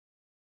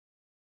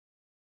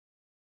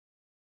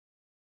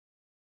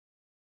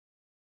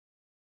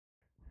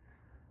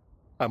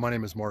Hi, my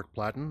name is Mark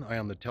Platten. I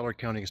am the Teller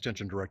County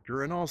Extension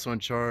Director and also in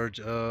charge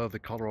of the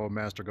Colorado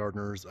Master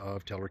Gardeners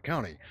of Teller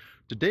County.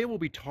 Today we'll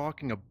be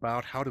talking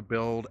about how to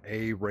build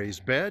a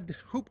raised bed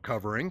hoop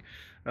covering,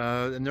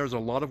 and there's a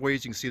lot of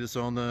ways you can see this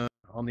on the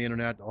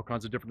internet, all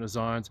kinds of different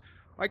designs.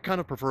 I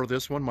kind of prefer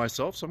this one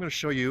myself, so I'm going to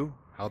show you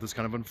how this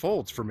kind of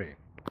unfolds for me.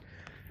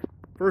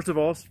 First of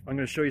all, I'm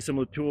going to show you some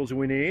of the tools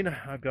we need.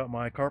 I've got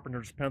my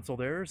carpenter's pencil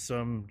there,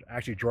 some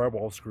actually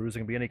drywall screws. It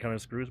can be any kind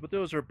of screws, but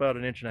those are about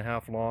 1.5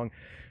 inches long.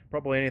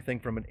 Probably anything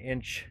from 1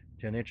 inch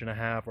to 1.5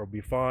 inches will be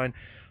fine.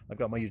 I've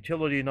got my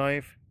utility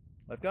knife.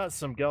 I've got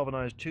some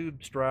galvanized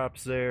tube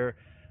straps there.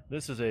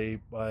 This is a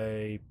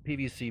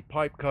PVC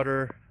pipe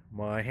cutter,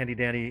 my handy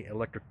dandy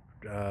electric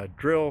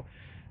drill,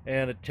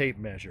 and a tape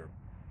measure.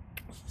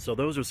 So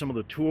those are some of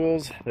the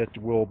tools that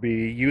we'll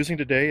be using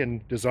today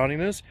in designing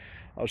this.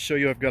 I'll show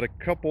you I've got a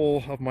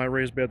couple of my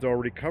raised beds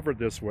already covered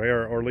this way,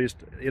 or at least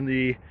in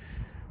the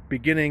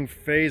beginning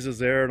phases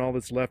there, and all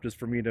that's left is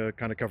for me to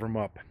kind of cover them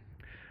up.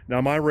 Now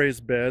my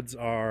raised beds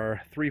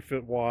are 3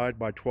 foot wide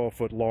by 12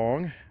 foot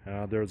long.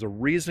 There's a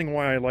reason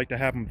why I like to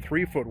have them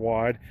 3 foot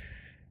wide,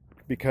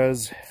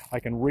 because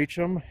I can reach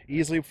them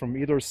easily from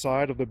either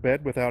side of the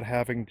bed without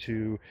having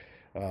to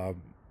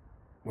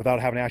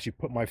actually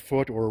put my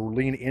foot or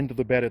lean into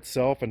the bed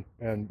itself,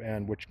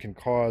 and which can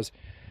cause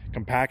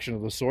compaction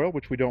of the soil,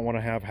 which we don't want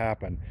to have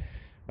happen.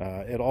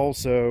 It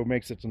also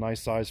makes it a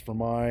nice size for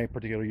my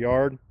particular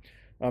yard.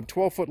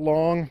 12 foot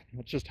long,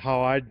 that's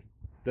how I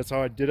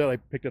did it. I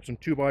picked up some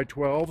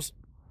 2x12s,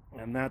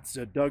 and that's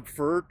Doug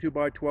Fir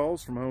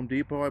 2x12s from Home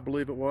Depot, I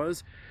believe it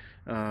was.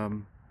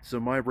 So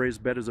my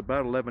raised bed is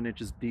about 11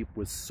 inches deep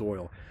with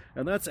soil,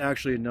 and that's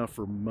actually enough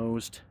for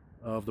most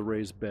of the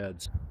raised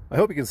beds. I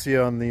hope you can see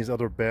on these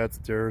other beds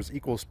there's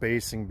equal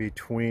spacing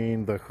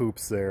between the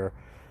hoops there.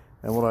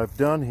 And what I've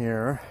done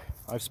here,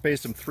 I've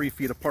spaced them 3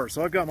 feet apart.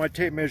 So I've got my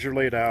tape measure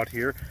laid out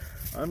here.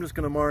 I'm just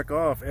going to mark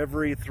off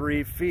every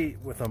 3 feet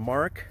with a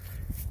mark.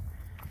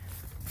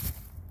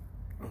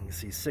 You can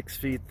see 6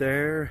 feet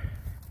there,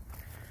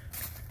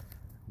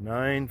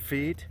 9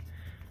 feet,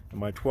 and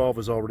my 12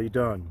 is already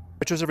done.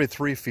 I chose every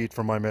 3 feet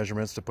for my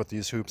measurements to put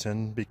these hoops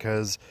in,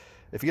 because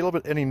if you get a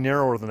little bit any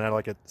narrower than that,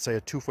 like say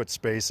a 2 foot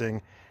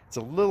spacing,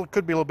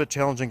 could be a little bit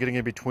challenging getting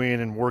in between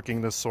and working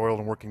the soil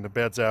and working the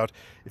beds out.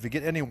 If you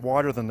get any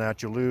wider than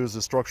that, you lose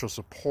the structural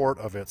support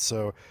of it.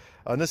 So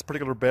on this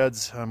particular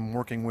beds, I'm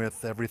working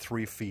with every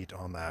 3 feet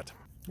on that.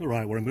 All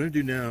right, what I'm going to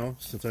do now,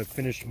 since I've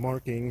finished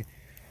marking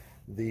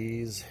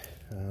these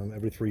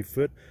every 3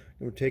 foot,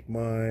 I'm going to take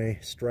my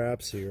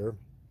straps here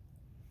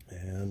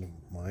and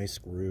my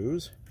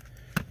screws,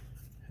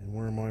 and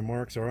where my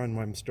marks are, and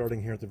I'm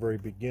starting here at the very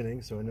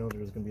beginning, so I know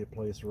there's going to be a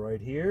place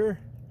right here.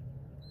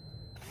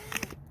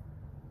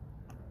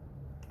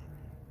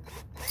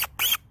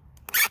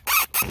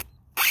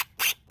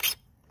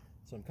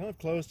 So I'm kind of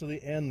close to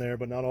the end there,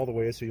 but not all the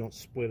way, so you don't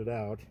split it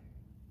out.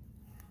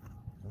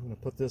 I'm going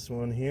to put this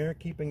one here,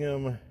 keeping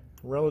them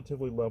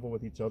relatively level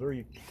with each other.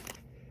 You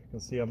can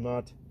see I'm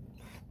not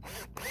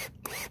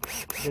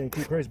getting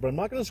too crazy, but I'm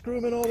not going to screw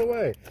them in all the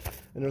way.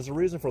 And there's a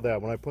reason for that.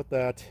 When I put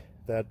that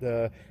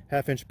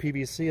 1/2 inch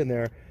PVC in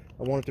there,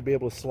 I want it to be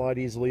able to slide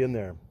easily in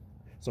there.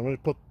 So I'm going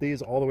to put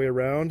these all the way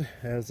around,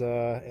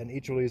 and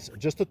each of these,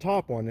 just the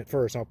top one at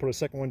first. I'll put a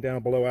second one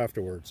down below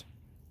afterwards.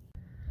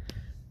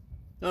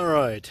 All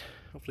right.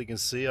 Hopefully you can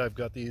see I've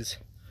got these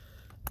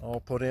all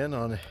put in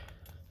on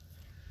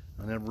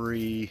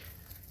every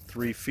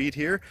 3 feet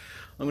here.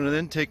 I'm going to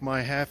then take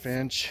my 1/2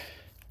 inch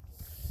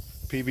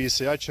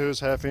PVC. I chose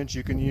 1/2 inch.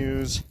 You can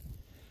use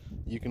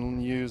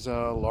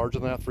larger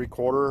than that,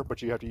 3/4,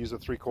 but you have to use the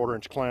 3/4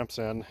 inch clamps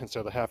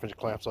instead of the 1/2 inch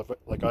clamps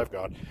like I've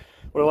got.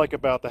 What I like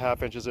about the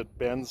 1/2 inch is it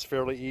bends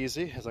fairly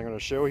easy, as I'm going to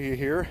show you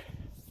here.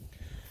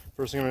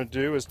 First thing I'm going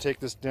to do is take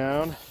this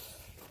down.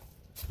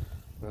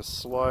 I'm going to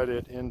slide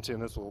it into,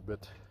 and this is a little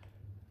bit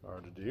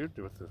hard to do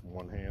with this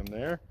one hand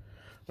there.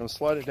 I'm going to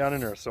slide it down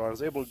in there. So I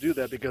was able to do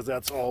that because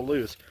that's all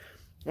loose.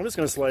 I'm just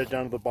going to slide it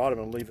down to the bottom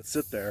and leave it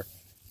sit there.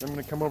 I'm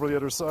going to come over the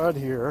other side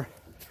here.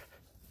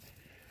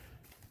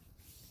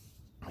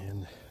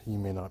 And you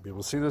may not be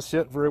able to see this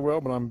yet very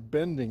well, but I'm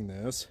bending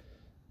this.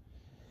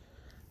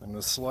 I'm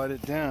going to slide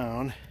it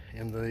down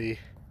in the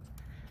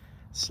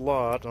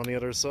slot on the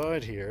other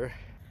side here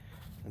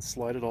and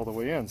slide it all the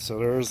way in. So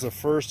there's the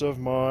first of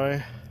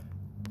my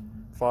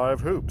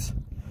 5 hoops.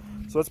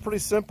 So that's pretty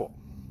simple.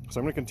 So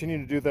I'm going to continue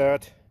to do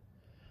that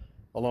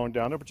along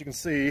down there, but you can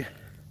see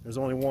there's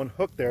only one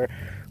hook there,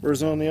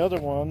 whereas on the other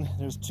one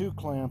there's 2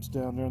 clamps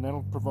down there, and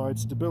that'll provide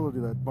stability.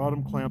 That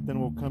bottom clamp then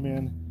will come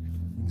in,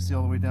 you can see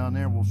all the way down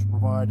there, will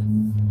provide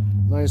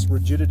nice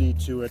rigidity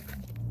to it.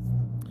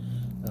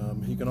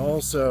 You can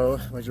also,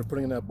 as you're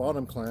putting in that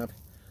bottom clamp,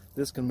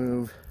 this can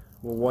move,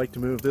 will like to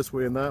move this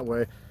way and that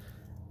way.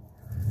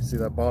 See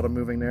that bottom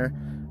moving there?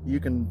 You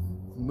can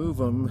move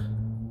them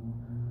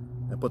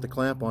and put the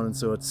clamp on, and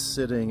so it's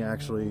sitting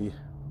actually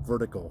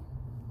vertical.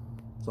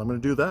 So I'm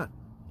going to do that.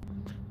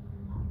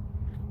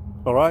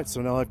 All right,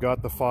 so now I've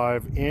got the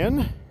 5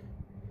 in,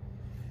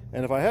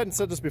 And if I hadn't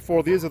said this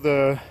before, this is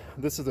the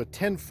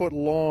 10-foot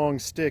long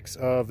sticks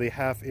of the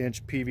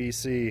 1/2-inch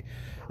PVC.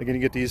 Again,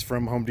 you get these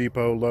from Home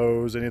Depot,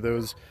 Lowe's, any of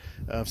those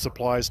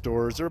supply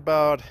stores. They're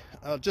about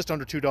just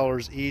under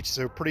 $2 each,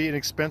 so pretty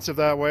inexpensive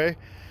that way.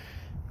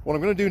 What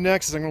I'm going to do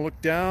next is I'm going to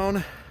look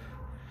down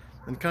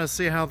and kind of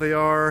see how they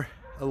are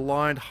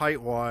aligned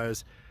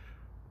height-wise.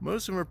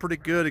 Most of them are pretty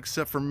good,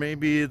 except for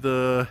maybe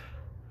the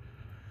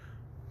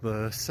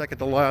second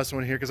to last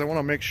one here, because I want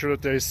to make sure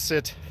that they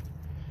sit.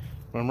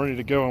 When I'm ready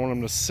to go, I want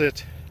them to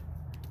sit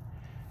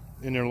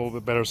in there a little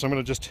bit better. So I'm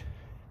going to just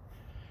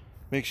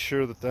make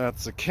sure that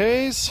that's the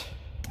case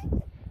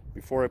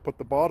before I put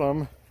the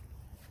bottom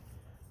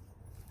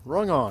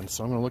rung on.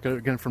 So I'm going to look at it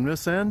again from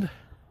this end.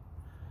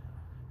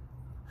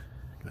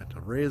 I have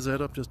to raise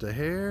that up just a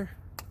hair.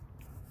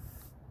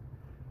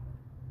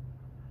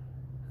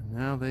 And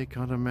now they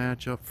kind of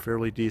match up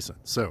fairly decent.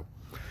 So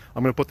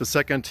I'm going to put the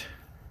second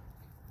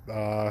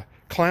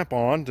clamp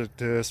on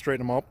to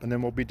straighten them up, and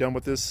then we'll be done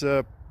with this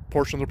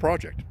portion of the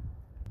project.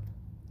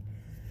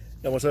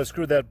 Now once I've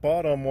screwed that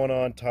bottom one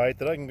on tight,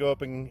 then I can go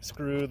up and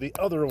screw the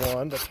other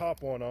one, the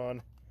top one,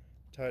 on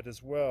tight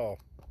as well.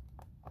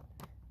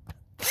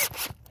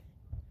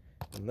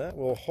 And that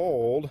will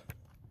hold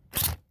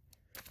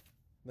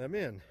them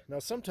in. Now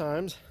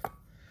sometimes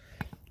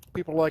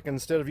people like,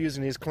 instead of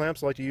using these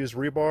clamps, like to use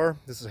rebar.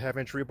 This is a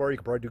 1/2-inch rebar. You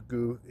could probably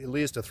do at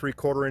least a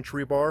 3/4-inch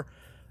rebar.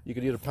 You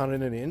could either pound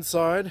it in the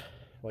inside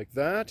like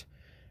that,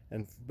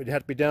 but you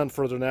have to be down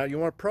further than that. You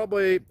want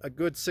probably a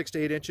good 6 to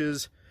 8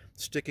 inches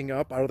sticking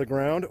up out of the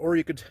ground, or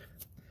you could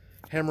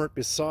hammer it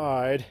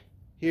beside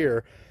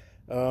here.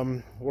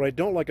 What I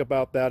don't like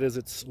about that is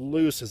it's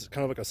loose. It's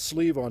kind of like a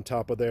sleeve on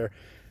top of there.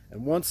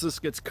 And once this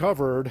gets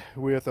covered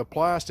with a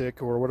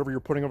plastic or whatever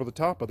you're putting over the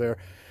top of there,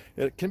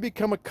 it can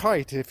become a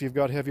kite if you've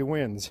got heavy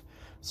winds.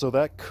 So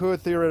that could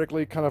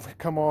theoretically kind of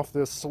come off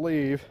this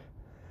sleeve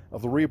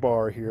of the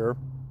rebar here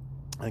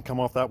and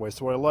come off that way.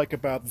 So what I like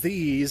about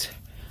these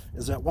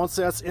is that once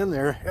that's in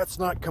there, it's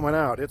not coming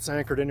out. It's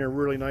anchored in there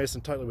really nice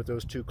and tightly with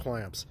those two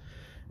clamps.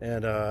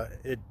 And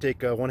it'd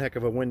take one heck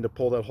of a wind to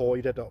pull that whole,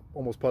 you'd have to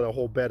almost pull that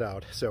whole bed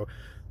out. So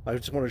I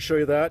just wanted to show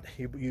you that.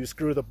 You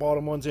screw the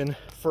bottom ones in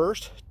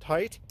first,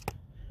 tight,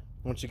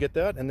 once you get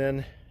that, and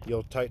then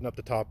you'll tighten up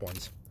the top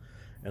ones.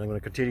 And I'm going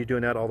to continue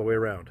doing that all the way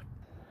around.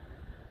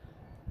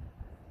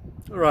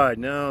 Alright,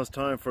 now it's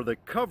time for the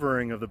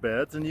covering of the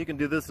beds, and you can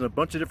do this in a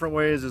bunch of different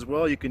ways as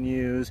well. You can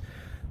use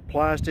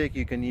plastic,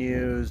 you can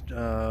use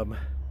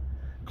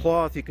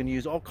cloth, you can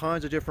use all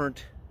kinds of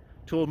different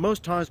tools.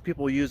 Most times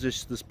people use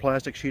this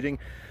plastic sheeting.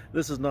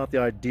 This is not the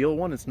ideal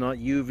one. It's not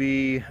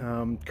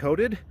UV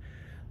coated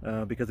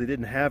because they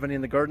didn't have any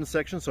in the garden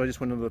section, so I just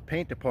went into the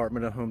paint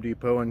department at Home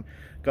Depot and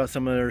got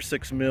some of their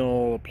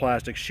 6mm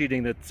plastic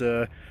sheeting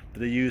that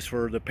they use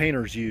for the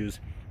painters use.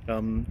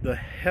 The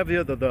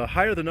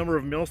higher the number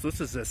of mils, so this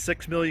is a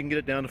 6mm, you can get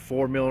it down to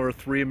 4mm or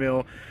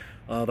 3mm.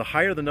 The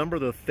higher the number,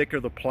 the thicker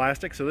the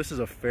plastic. So this is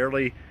a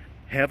fairly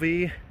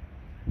heavy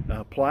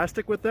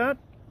plastic with that.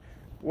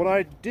 What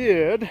I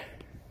did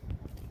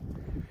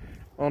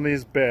on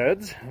these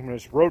beds, I'm going to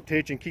just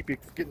rotate you and keep you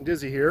getting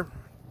dizzy here,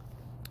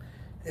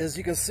 is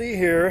you can see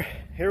here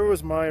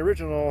was my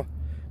original,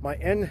 my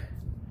end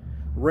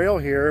rail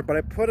here, but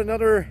I put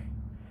another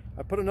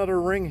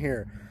ring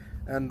here.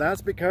 And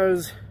that's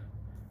because,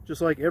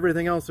 just like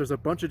everything else, there's a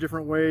bunch of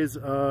different ways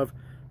of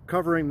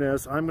covering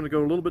this. I'm going to go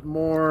a little bit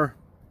more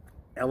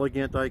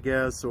elegant, I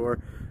guess, or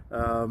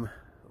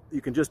you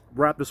can just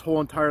wrap this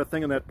whole entire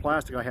thing in that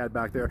plastic I had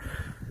back there.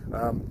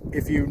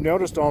 If you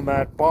noticed on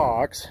that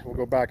box, we'll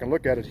go back and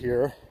look at it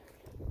here,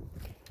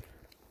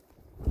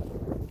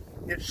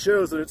 it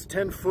shows that it's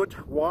 10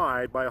 foot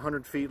wide by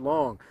 100 feet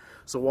long.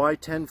 So why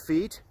 10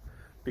 feet?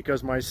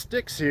 Because my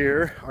sticks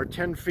here are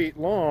 10 feet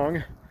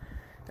long,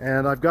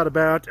 and I've got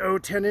about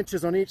 10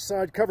 inches on each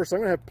side cover, so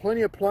I'm going to have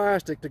plenty of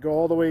plastic to go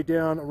all the way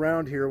down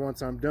around here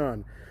once I'm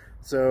done.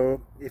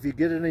 So if you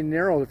get it any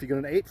narrow, if you get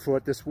an 8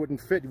 foot, this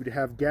wouldn't fit. You'd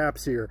have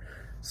gaps here.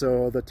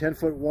 So the 10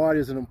 foot wide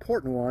is an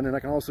important one, and I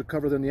can also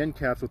cover then the end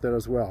caps with that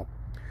as well.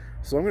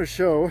 So I'm going to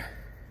show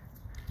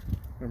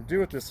what I'm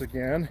doing with this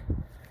again.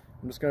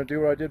 I'm just going to do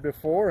what I did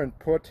before and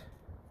put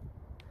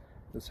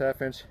this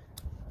 1/2 inch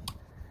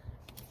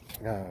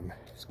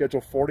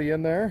Schedule 40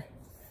 in there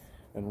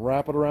and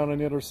wrap it around on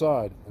the other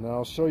side. And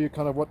I'll show you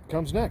kind of what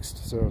comes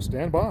next. So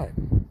stand by.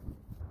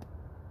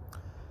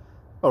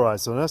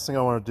 Alright, so the next thing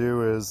I want to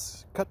do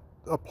is cut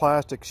a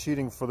plastic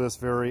sheeting for this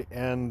very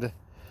end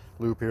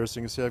loop here. So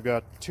you can see I've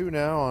got two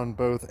now on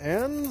both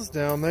ends,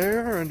 down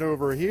there and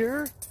over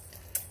here.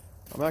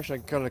 I'm actually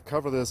going to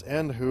cover this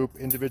end hoop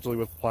individually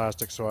with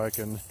plastic so I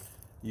can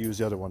use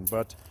the other one.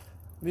 But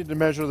I need to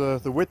measure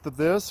the width of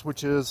this,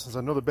 which is, as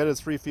I know the bed is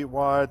 3 feet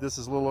wide, this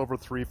is a little over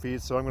 3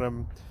 feet, so I'm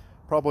going to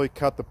probably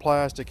cut the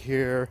plastic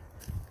here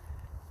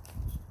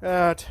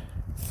at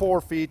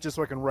 4 feet just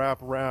so I can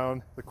wrap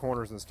around the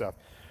corners and stuff.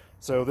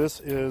 So this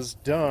is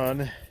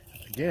done.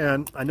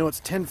 Again, I know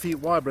it's 10 feet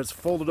wide, but it's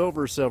folded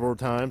over several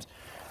times.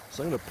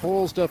 So I'm going to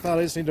pull stuff out.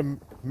 I just need to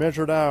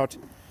measure it out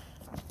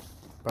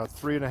about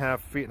 3.5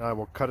 feet, and I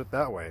will cut it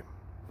that way.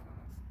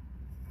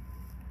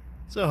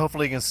 So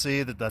hopefully you can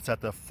see that that's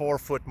at the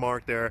 4-foot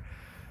mark there.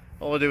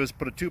 All I do is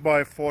put a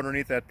 2x4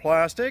 underneath that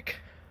plastic.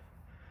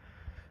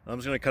 I'm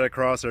just going to cut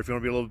across there. If you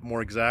want to be a little bit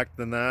more exact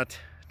than that,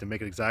 to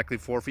make it exactly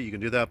 4 feet, you can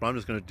do that, but I'm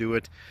just going to do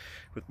it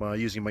with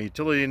using my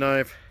utility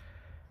knife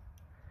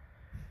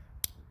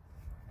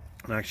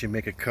and actually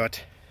make a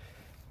cut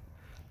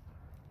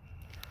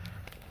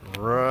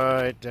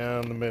right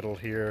down the middle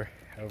here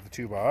of the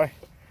 2x,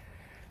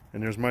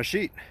 and there's my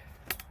sheet.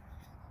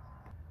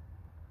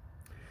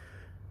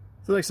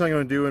 So the next thing I'm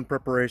going to do in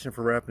preparation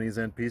for wrapping these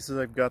end pieces,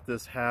 I've got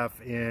this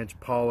 1/2-inch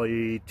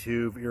poly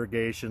tube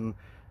irrigation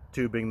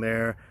tubing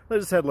there that I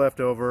just had left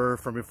over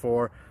from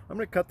before. I'm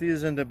going to cut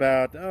these into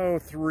about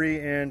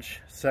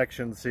 3-inch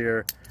sections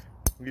here.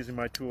 I'm using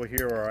my tool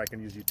here, or I can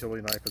use a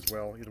utility knife as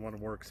well. Either one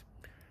works.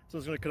 So I'm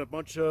just going to cut a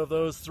bunch of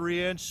those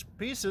 3-inch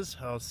pieces.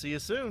 I'll see you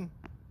soon.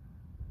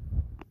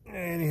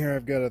 And here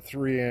I've got a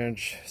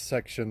 3-inch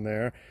section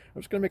there.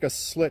 I'm just going to make a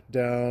slit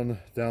down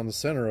the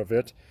center of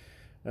it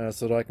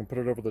so that I can put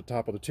it over the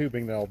top of the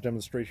tubing that I'll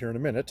demonstrate here in a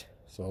minute.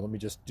 So let me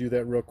just do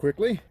that real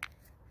quickly.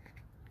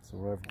 So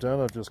what I've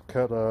done, I've just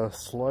cut a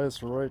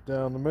slice right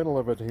down the middle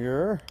of it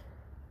here,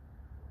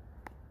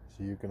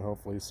 so you can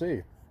hopefully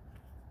see.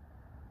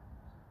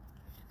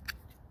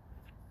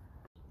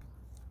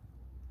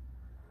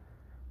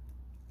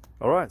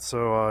 Alright,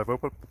 so I've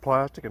opened up the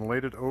plastic and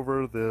laid it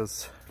over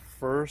this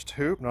first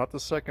hoop, not the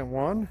second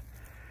one.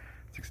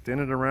 It's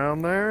extended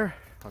around there.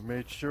 I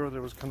made sure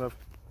there was kind of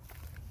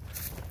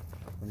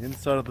on the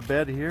inside of the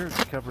bed here,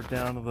 it's covered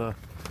down to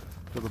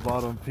the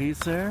bottom piece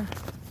there.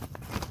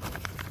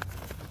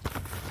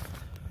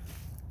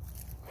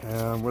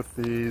 And with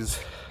these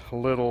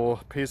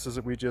little pieces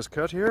that we just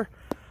cut here,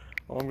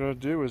 all I'm going to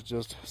do is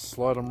just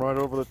slide them right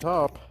over the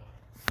top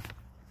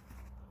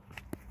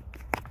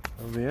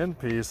of the end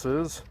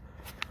pieces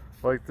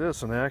like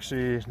this, and they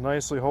actually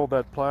nicely hold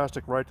that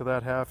plastic right to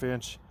that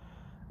 1/2-inch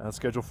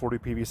Schedule 40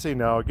 PVC.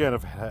 Now again,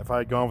 if I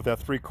had gone with that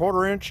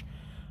 3/4 inch,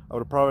 I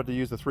would have probably had to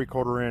use the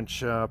 3/4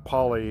 inch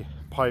poly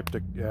pipe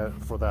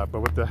for that, but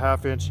with the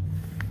 1/2-inch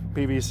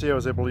PVC I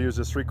was able to use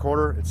this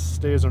 3/4. It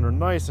stays under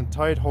nice and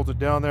tight, holds it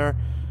down there,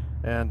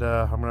 and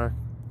I'm going to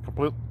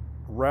complete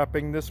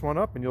wrapping this one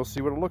up and you'll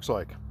see what it looks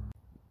like.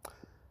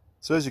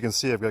 So as you can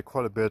see, I've got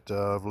quite a bit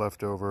of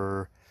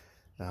leftover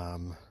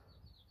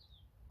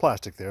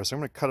plastic there, so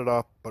I'm going to cut it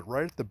off, but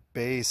right at the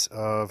base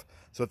of,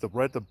 so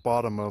right at the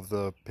bottom of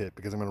the pit,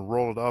 because I'm going to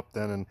roll it up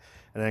then and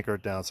anchor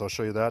it down. So I'll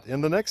show you that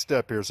in the next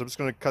step here. So I'm just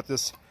going to cut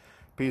this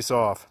piece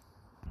off.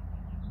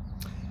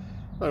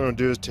 What I'm going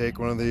to do is take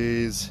one of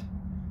these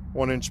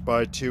 1-inch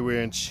by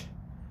 2-inch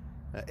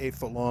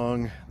 8-foot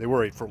long, they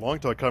were 8 foot long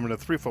until I cut them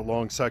into 3-foot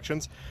long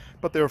sections,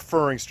 but they were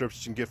furring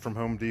strips you can get from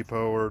Home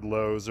Depot or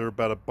Lowe's. They're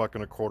about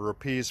 $1.25 a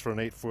piece for an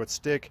 8-foot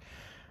stick.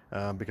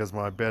 Because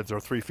my beds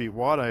are 3 feet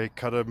wide, I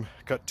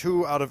cut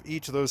 2 out of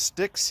each of those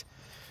sticks.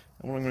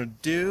 And what I'm going to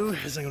do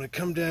is I'm going to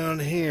come down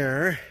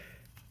here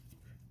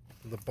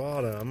to the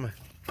bottom,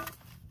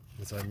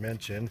 as I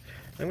mentioned.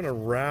 I'm going to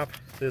wrap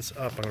this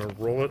up. I'm going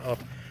to roll it up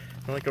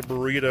like a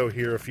burrito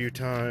here a few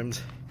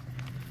times,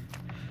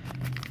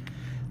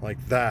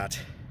 like that.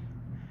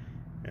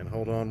 And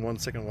hold on one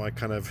second while I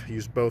kind of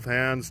use both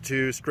hands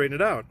to straighten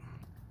it out.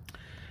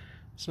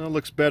 So it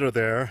looks better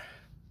there.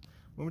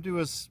 What I'm going to do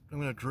is I'm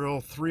going to drill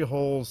 3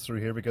 holes through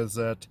here, because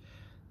that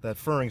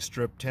furring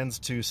strip tends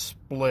to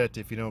split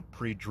if you don't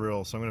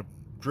pre-drill. So I'm going to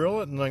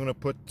drill it and I'm going to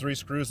put 3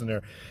 screws in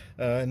there.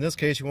 In this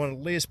case, you want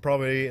at least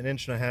probably 1.5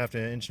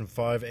 inches to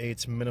 1 5/8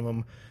 inch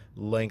minimum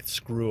length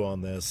screw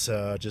on this,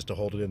 just to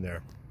hold it in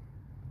there.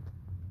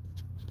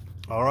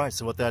 Alright,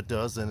 so what that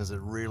does then is it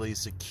really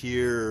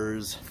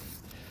secures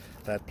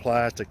that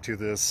plastic to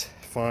this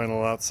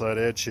final outside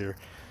edge here.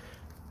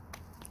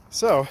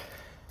 So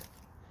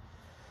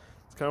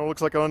kind of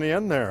looks like on the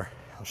end there.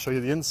 I'll show you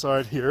the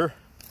inside here.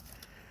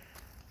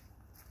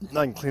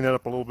 I can clean that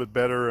up a little bit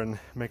better and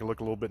make it look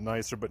a little bit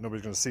nicer, but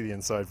nobody's going to see the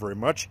inside very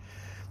much.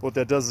 What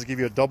that does is give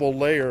you a double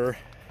layer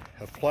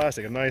of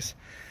plastic, a nice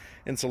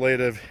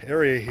insulative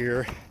area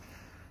here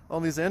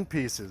on these end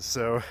pieces.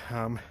 So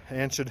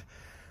and should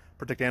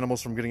protect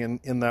animals from getting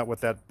in that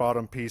with that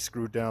bottom piece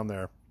screwed down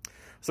there.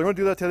 So I'm going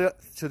to do that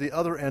to the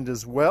other end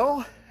as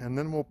well, and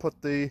then we'll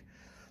put the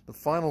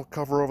final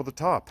cover over the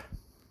top.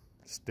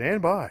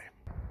 Stand by.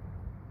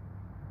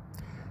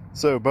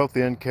 So both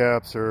the end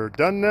caps are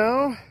done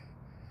now,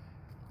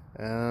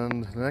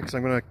 and next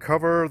I'm going to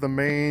cover the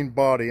main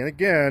body. And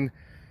again,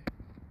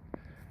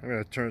 I'm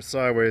going to turn it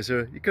sideways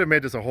here. You could have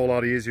made this a whole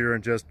lot easier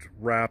and just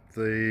wrap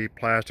the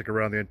plastic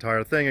around the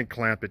entire thing and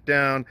clamp it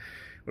down.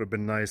 It would have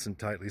been nice and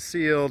tightly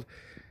sealed.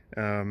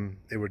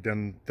 It would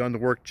have done the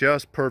work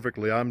just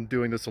perfectly. I'm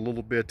doing this a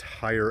little bit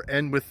higher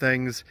end with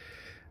things,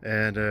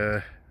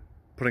 and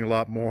putting a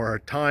lot more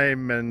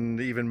time and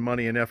even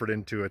money and effort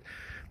into it.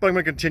 But I'm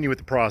going to continue with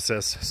the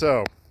process.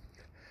 So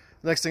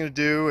the next thing to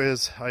do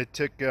is I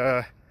took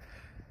a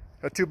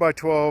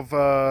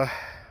 2x12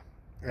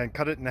 and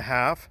cut it in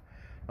half.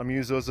 I'm going to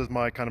use those as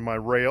my my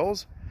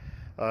rails.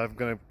 I'm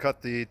going to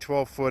cut the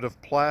 12 foot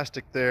of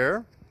plastic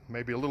there,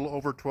 maybe a little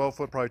over 12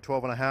 foot, probably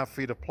 12.5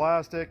 feet of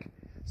plastic.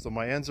 So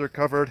my ends are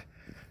covered.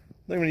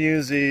 I'm going to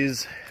use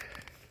these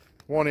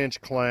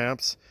 1-inch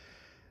clamps.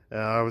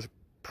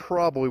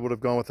 Probably would have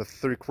gone with a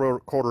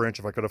 3/4 inch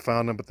if I could have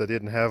found them, but they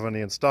didn't have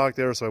any in stock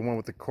there, so I went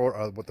with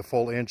the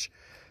full inch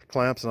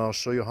clamps, and I'll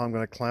show you how I'm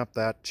going to clamp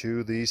that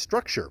to the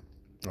structure.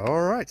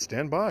 All right,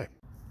 stand by.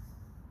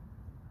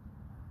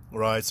 All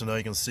right, so now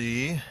you can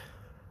see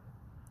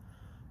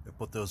I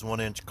put those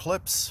 1-inch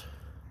clips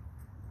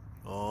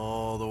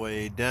all the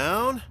way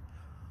down,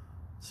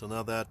 so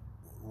now that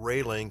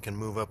railing can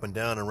move up and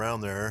down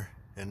around there,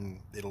 and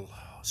it'll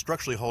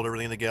structurally hold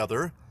everything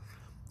together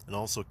and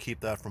also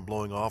keep that from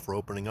blowing off or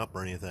opening up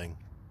or anything.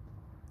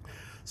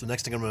 So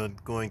next thing, I'm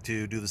going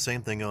to do the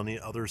same thing on the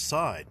other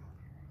side.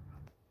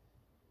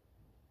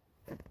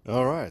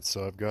 All right,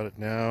 so I've got it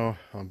now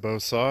on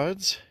both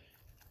sides.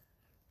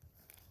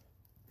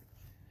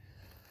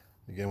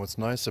 Again, what's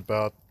nice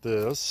about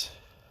this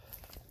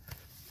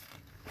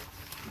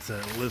is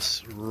that it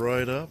lifts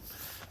right up.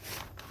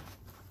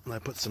 And I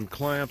put some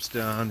clamps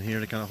down here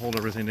to kind of hold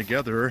everything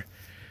together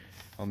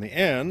on the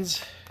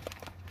ends.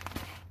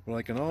 But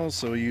I can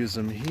also use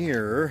them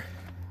here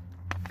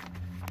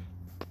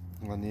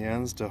on the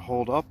ends to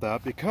hold up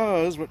that,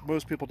 because what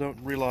most people don't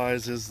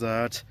realize is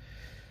that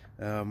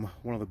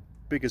one of the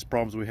biggest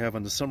problems we have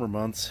in the summer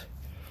months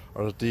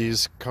are that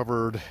these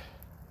covered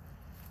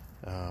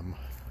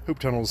hoop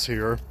tunnels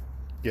here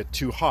get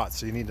too hot,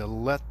 so you need to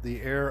let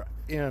the air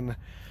in.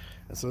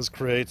 And so this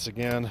creates,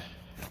 again,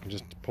 I can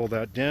just pull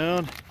that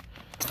down,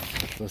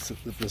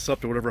 lift this up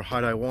to whatever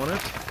height I want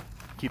it,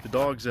 keep the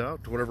dogs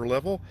out to whatever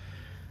level,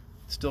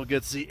 still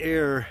gets the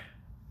air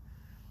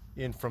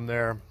in from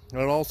there.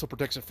 And it also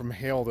protects it from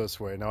hail this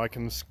way. Now I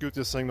can scoot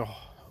this thing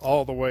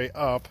all the way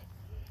up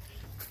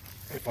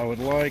if I would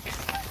like.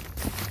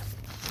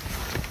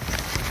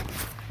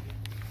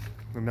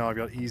 And now I've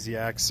got easy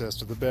access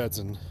to the beds,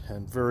 and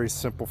very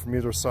simple from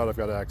either side I've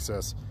got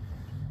access.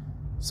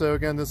 So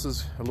again, this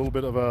is a little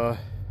bit of a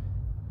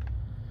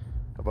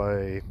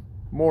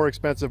more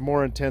expensive,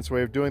 more intense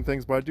way of doing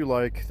things, but I do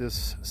like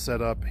this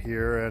setup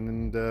here,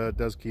 and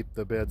does keep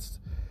the beds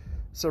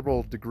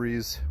several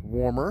degrees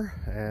warmer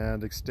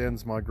and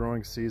extends my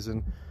growing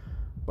season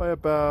by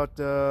about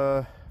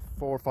 4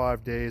 or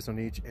 5 days on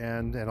each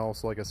end, and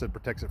also, like I said,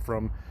 protects it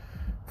from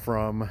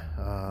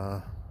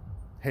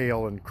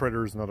hail and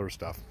critters and other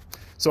stuff.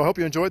 So I hope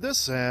you enjoyed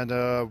this, and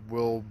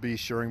we'll be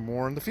sharing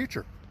more in the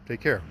future.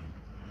 Take care.